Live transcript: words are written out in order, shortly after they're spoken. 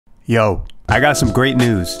Yo, I got some great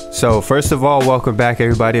news. So first of all, welcome back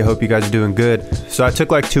everybody. I hope you guys are doing good. So I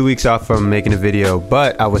took like 2 weeks off from making a video,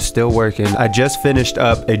 but I was still working. I just finished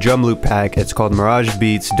up a drum loop pack. It's called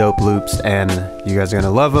MirageBeats Dope Loops, and you guys are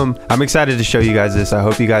gonna love them. I'm excited to show you guys this. I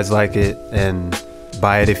hope you guys like it and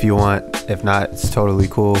buy it if you want. If not, it's totally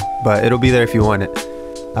cool, but it'll be there if you want it.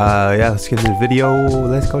 Yeah, let's get into the video.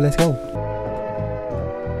 Let's go.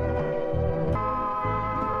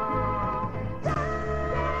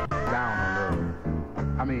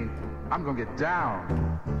 I'm gonna get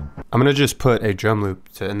down. I'm gonna just put a drum loop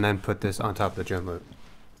and then put this on top of the drum loop.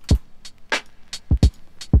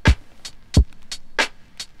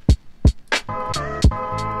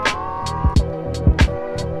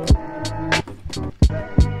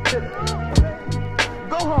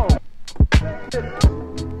 Go home.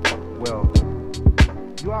 Well,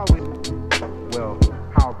 you always, well,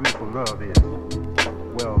 how beautiful love is.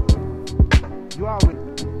 Well, you always,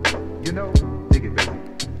 you know, dig it, baby.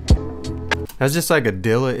 That's just like a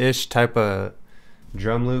Dilla-ish type of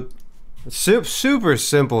drum loop. Super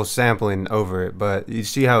simple sampling over it, but you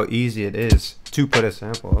see how easy it is to put a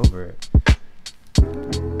sample over it.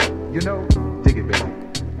 You know, dig it, baby.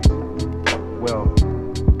 Well,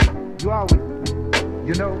 you always,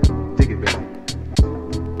 you know, dig it, baby.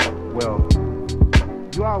 Well,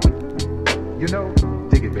 you always, you know,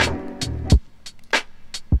 dig it, baby.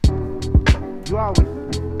 You always.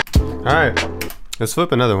 All right, let's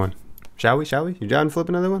flip another one. Shall we? You down to flip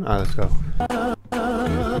another one? All right, let's go.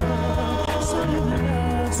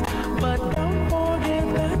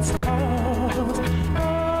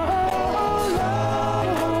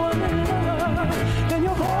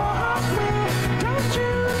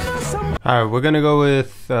 All right, we're gonna go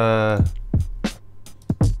with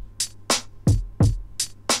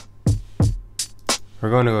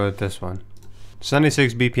this one.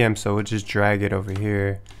 76 BPM, so we'll just drag it over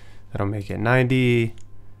here. That'll make it 90.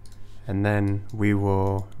 And then we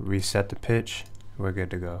will reset the pitch. We're good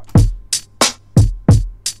to go.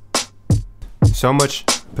 So much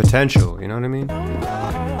potential, you know what I mean?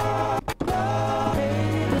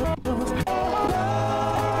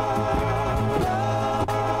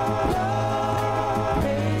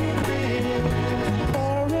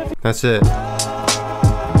 That's it.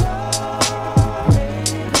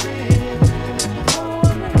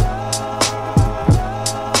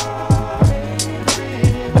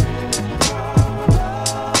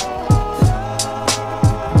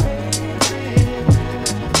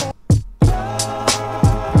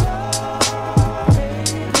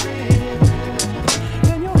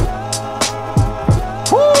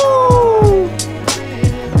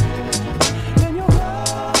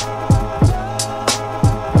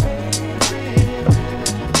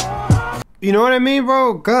 You know what I mean,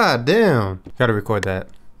 bro? God damn. Gotta record that.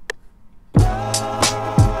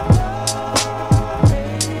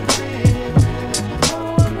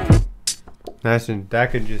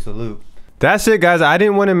 That could just a loop. That's it, guys. I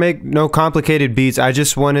didn't want to make no complicated beats. I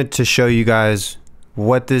just wanted to show you guys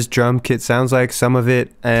what this drum kit sounds like, some of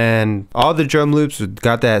it, and all the drum loops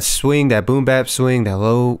got that swing, that boom bap swing, that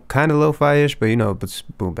low, kind of lo-fi-ish, but you know, it's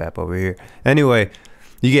boom bap over here. Anyway,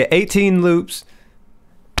 you get 18 loops.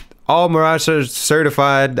 All Mirage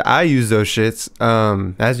certified. I use those shits.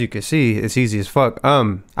 As you can see, it's easy as fuck.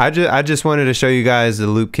 I just wanted to show you guys the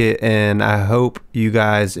loop kit, and I hope you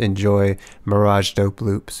guys enjoy Mirage Dope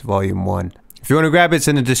Loops Volume 1. If you want to grab it, it's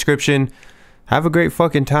in the description. Have a great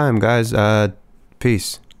fucking time, guys.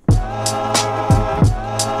 Peace.